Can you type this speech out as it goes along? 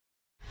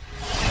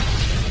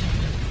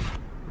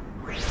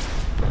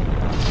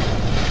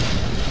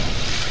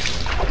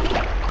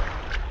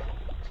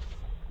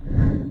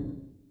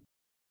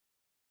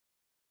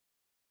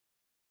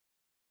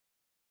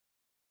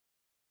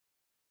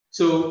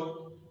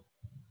So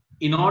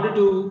in order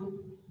to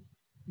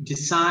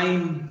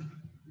design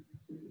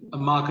a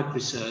market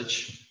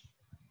research,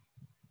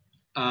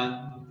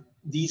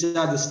 these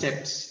are the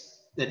steps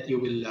that you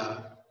will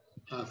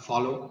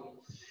follow.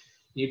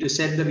 You need to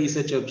set the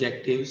research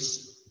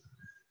objectives.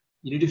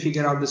 You need to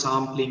figure out the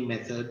sampling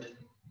method,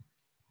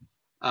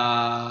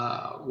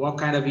 what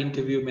kind of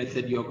interview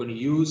method you're going to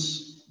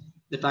use,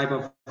 the type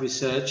of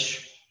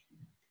research,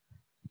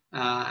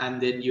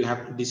 and then you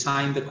have to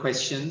design the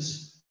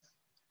questions,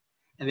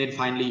 and then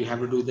finally you have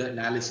to do the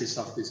analysis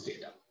of this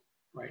data,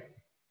 right?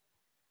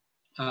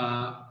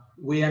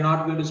 We are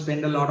not going to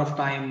spend a lot of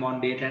time on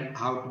data and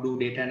how to do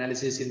data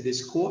analysis in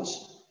this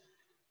course,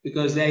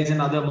 because there is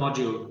another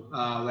module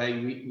where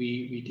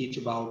we teach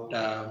about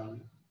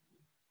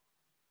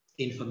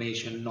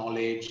information,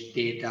 knowledge,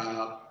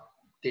 data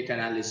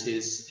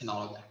analysis, and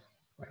all of that.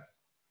 Right?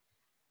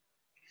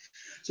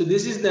 So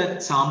this is the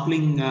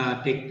sampling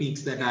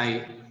techniques that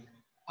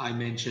I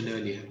mentioned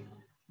earlier,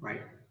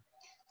 right?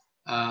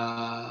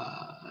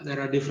 There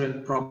are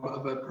different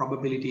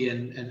probability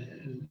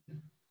and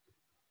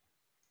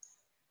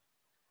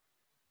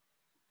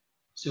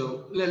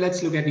so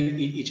let's look at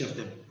each of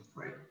them,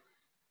 right?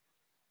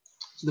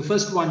 So the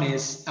first one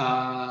is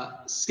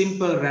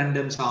simple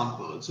random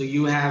sample. So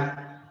you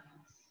have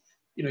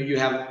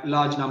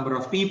large number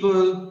of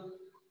people,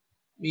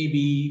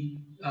 maybe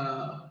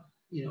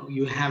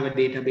you have a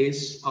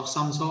database of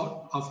some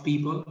sort of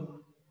people.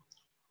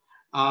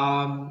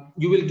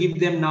 You will give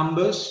them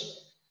numbers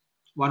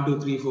 1,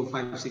 2, 3, 4,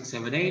 5, 6,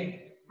 7,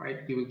 8, right?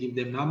 You will give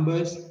them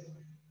numbers,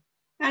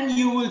 and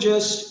you will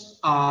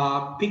just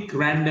pick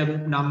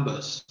random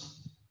numbers,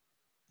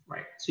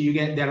 right? So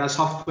there are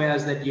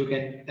softwares that you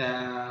can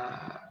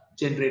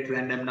generate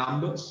random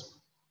numbers,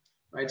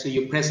 right? So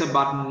you press a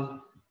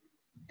button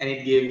and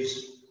it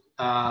gives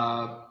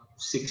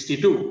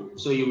 62.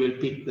 So you will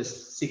pick the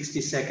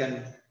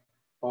 62nd,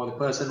 or the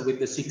person with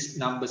the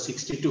number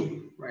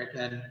 62, right?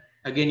 And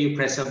again, you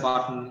press a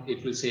button,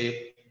 it will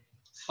say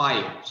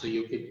 5. So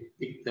you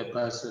pick the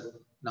person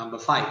number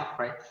 5,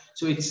 right?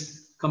 So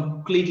it's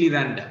completely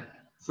random,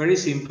 very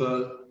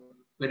simple,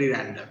 very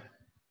random,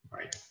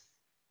 right?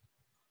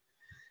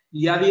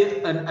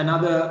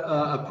 Another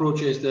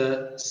approach is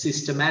the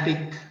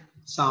systematic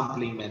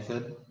sampling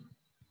method.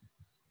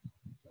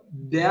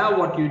 There,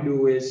 what you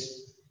do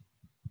is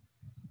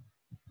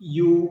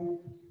you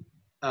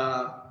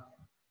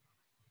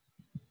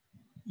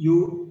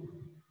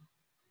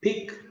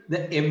pick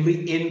the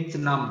every nth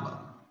number,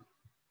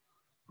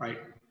 right?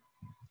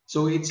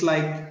 So it's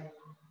like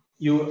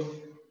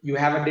you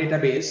have a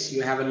database,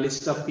 you have a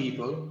list of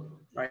people,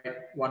 right?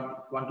 1,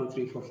 2,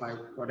 3, 4, 5,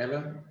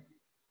 whatever.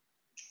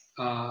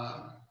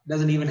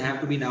 Doesn't even have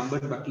to be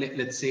numbered, but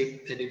let's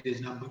say that it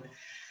is numbered.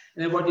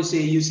 And then what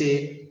you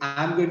say,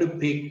 I'm going to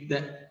pick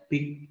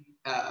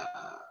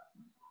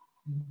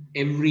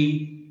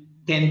every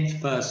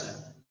 10th person.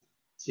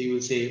 So you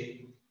will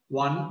say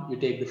 1, you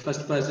take the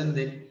first person,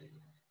 then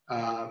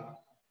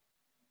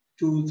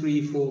 2,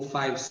 3, 4,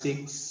 5,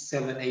 6,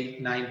 7,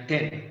 8, 9,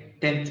 10.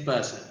 10th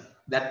person,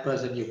 that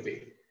person you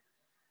pick.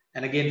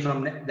 And again,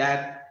 from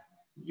that,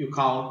 you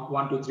count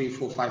 1, 2, 3,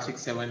 4, 5,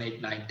 6, 7,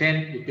 8, 9,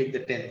 10. You pick the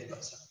 10th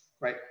person,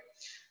 right?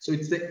 So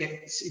it's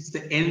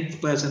the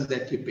nth person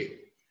that you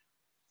pick.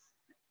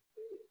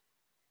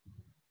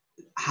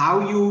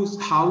 How you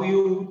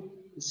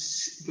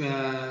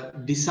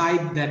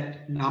decide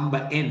that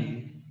number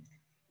n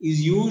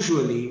is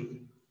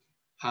usually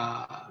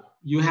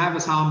you have a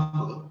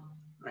sample,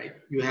 right?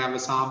 You have a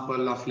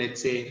sample of,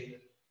 let's say,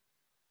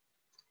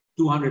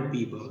 200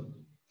 people,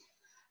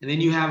 and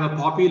then you have a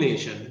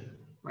population,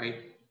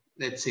 right?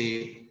 Let's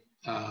say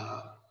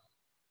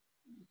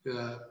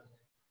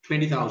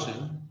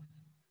 20,000.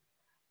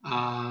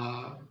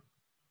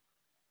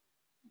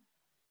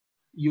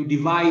 You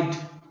divide,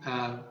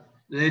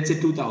 let's say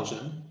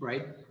 2,000,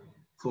 right?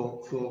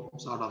 For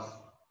sort of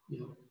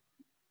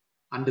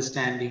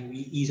understanding,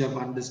 ease of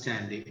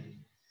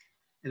understanding.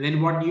 And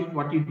then what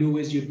you do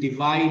is you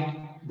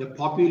divide the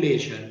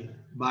population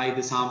by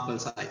the sample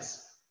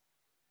size,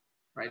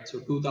 right? So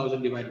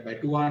 2,000 divided by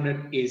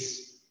 200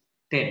 is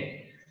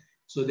 10.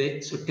 So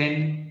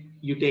 10,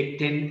 you take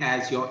 10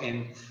 as your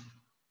nth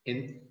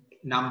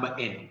number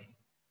n,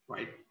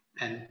 right?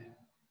 And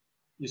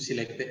you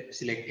select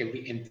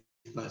every nth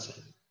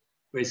person.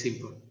 Very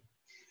simple.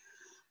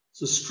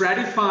 So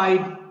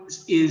stratified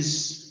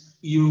is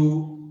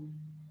you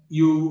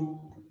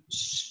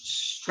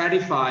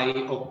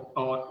stratify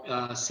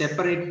or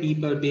separate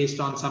people based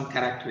on some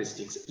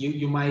characteristics.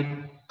 You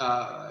might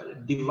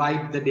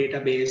divide the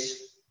database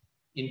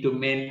into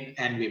men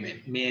and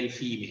women, male,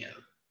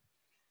 female,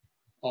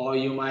 or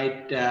you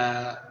might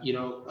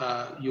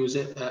use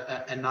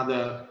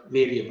another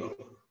variable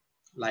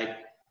like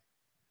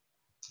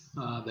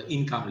the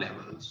income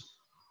levels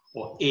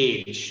or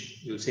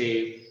age. You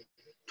say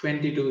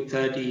 20 to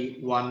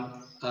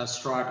 31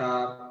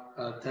 strata,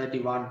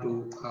 31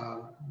 to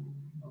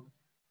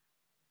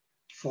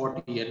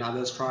 40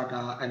 another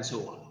strata, and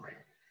so on,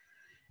 right?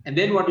 And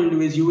then what you'll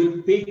do is you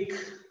will pick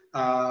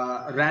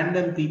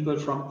random people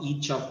from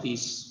each of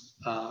these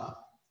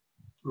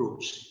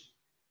groups.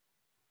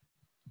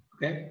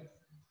 Okay.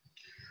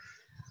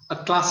 A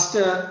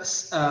cluster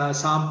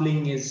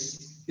sampling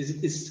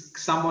is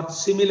somewhat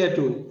similar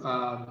to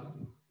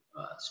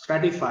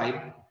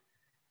stratified.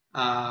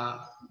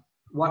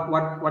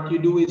 What you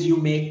do is you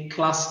make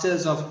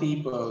clusters of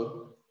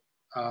people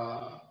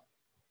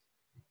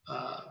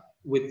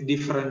with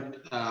different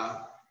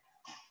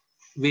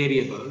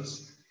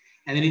variables,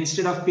 and then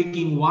instead of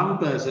picking one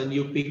person,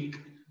 you pick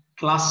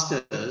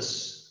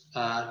clusters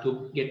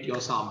to get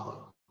your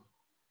sample,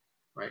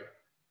 right?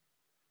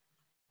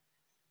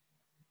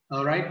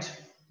 All right.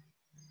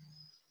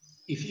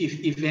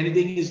 If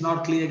anything is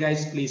not clear,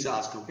 guys, please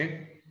ask.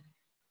 Okay.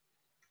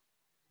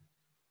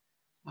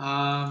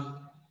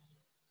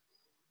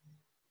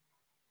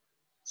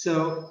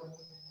 So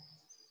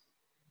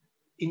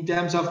in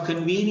terms of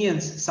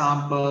convenience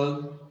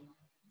sample,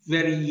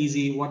 very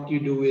easy. What you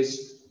do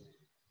is,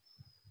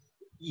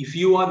 if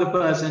you are the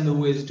person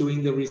who is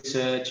doing the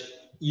research,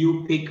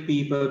 you pick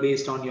people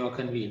based on your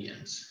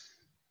convenience,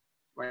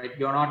 right?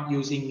 You're not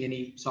using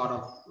any sort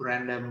of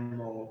random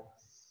or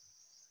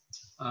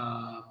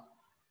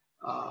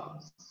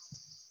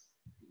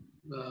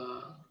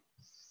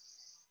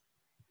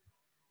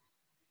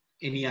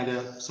any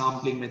other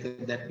sampling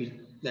method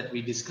that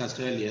we discussed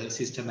earlier,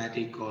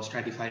 systematic or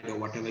stratified or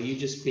whatever. You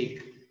just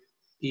pick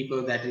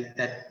people that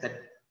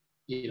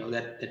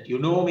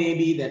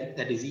maybe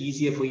that is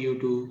easier for you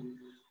to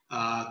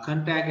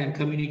contact and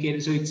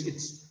communicate. So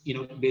it's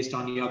based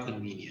on your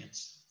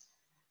convenience.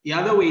 The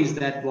other way is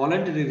that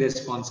voluntary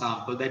response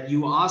sample, that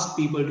you ask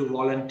people to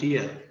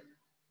volunteer,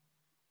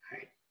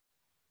 right?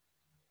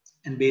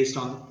 And based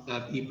on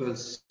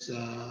people's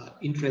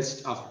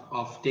interest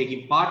of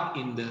taking part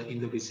in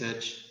the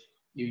research,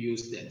 you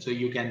use them. So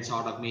you can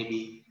sort of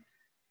maybe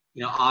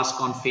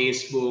ask on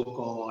Facebook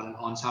or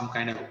on some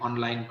kind of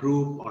online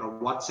group or a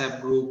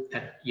WhatsApp group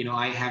that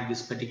I have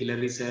this particular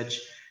research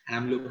and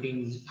I'm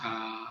looking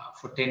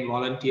for 10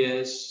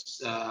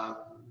 volunteers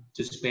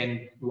to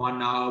spend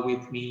 1 hour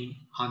with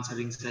me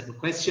answering certain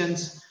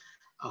questions.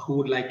 Who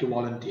would like to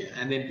volunteer?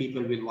 And then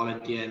people will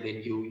volunteer, and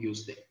then you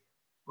use them,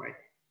 right?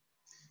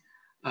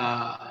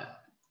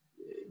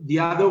 The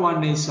other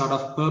one is sort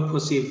of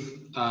purposive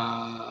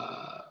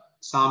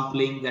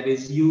sampling. That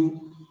is,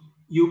 you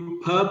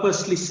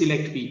purposely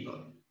select people.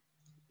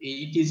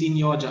 It is in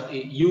your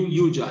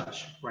you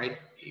judge, right?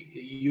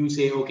 You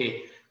say,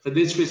 okay, for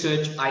this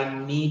research, I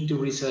need to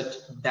research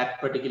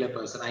that particular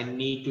person. I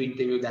need to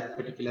interview that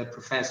particular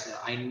professor.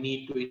 I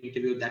need to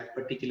interview that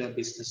particular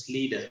business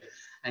leader.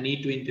 I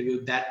need to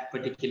interview that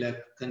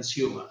particular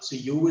consumer. So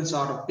you will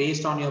sort of,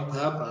 based on your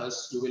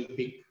purpose, you will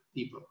pick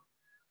people.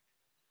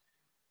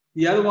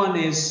 The other one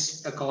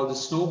is called the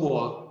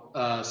snowball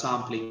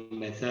sampling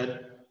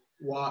method.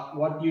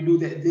 What you do,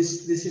 that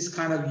this is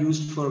kind of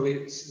used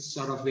for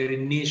sort of very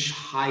niche,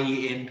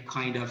 high-end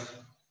kind of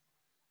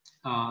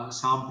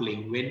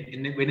sampling,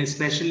 when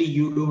especially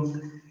you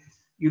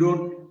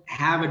don't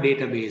have a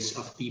database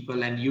of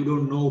people and you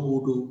don't know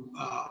who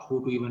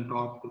to even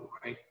talk to,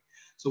 right?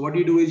 So what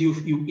you do is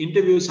you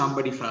interview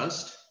somebody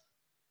first,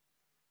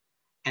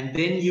 and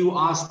then you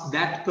ask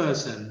that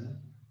person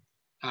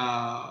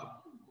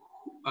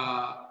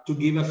to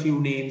give a few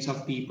names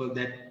of people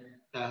that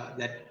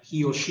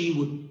he or she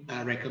would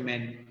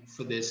recommend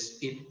for this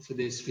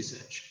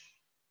research,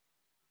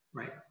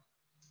 right?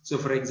 So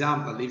for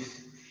example,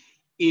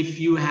 if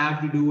you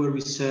have to do a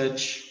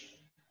research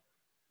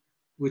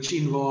which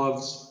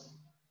involves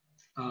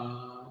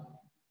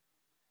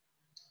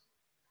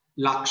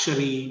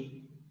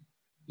luxury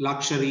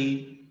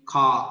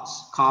car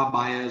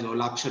buyers or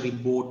luxury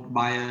boat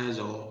buyers,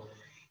 or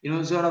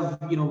sort of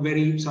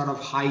very sort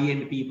of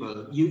high-end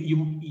people,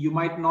 you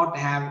might not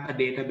have a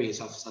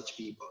database of such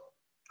people,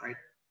 right?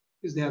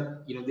 Because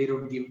they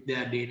don't give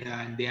their data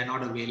and they are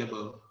not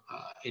available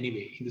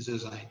anyway in the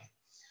society.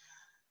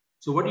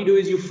 So what you do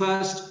is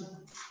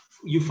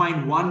you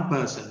find one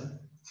person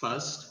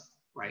first,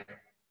 right?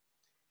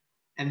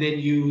 And then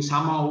you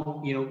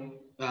somehow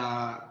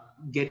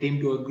get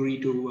him to agree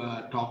to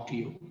talk to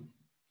you,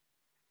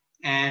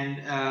 and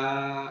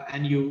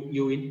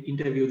you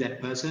interview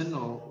that person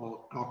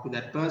or talk to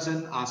that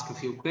person, ask a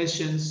few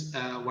questions,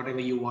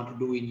 whatever you want to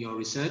do in your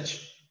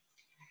research.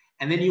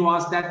 And then you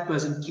ask that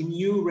person, can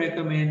you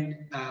recommend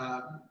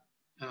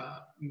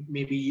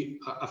maybe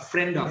a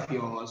friend of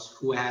yours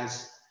who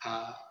has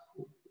a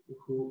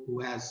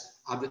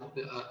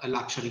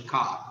luxury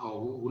car,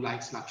 or who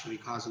likes luxury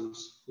cars,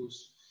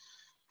 who's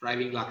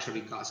driving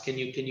luxury cars? Can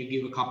you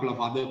give a couple of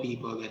other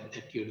people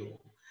that you know?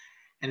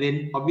 And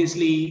then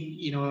obviously,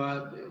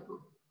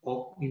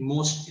 or in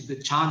most, the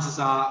chances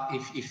are,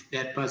 if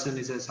that person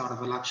is a sort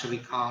of a luxury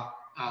car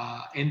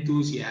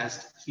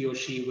enthusiast, he or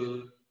she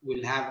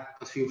will have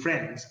a few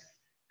friends,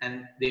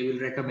 and they will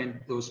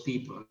recommend those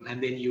people.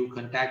 And then you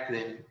contact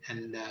them,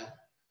 and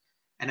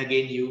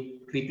again you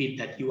repeat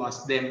that. You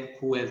ask them,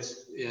 who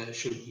else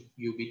should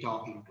you be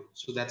talking to?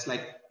 So it's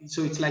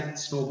like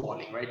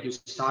snowballing, right? You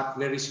start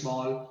very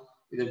small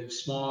with a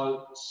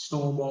small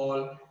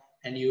snowball,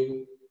 and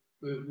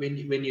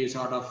when you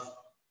sort of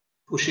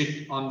push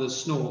it on the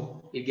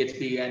snow, it gets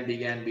bigger and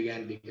bigger and bigger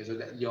and bigger. So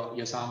that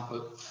your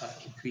sample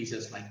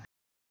increases like that.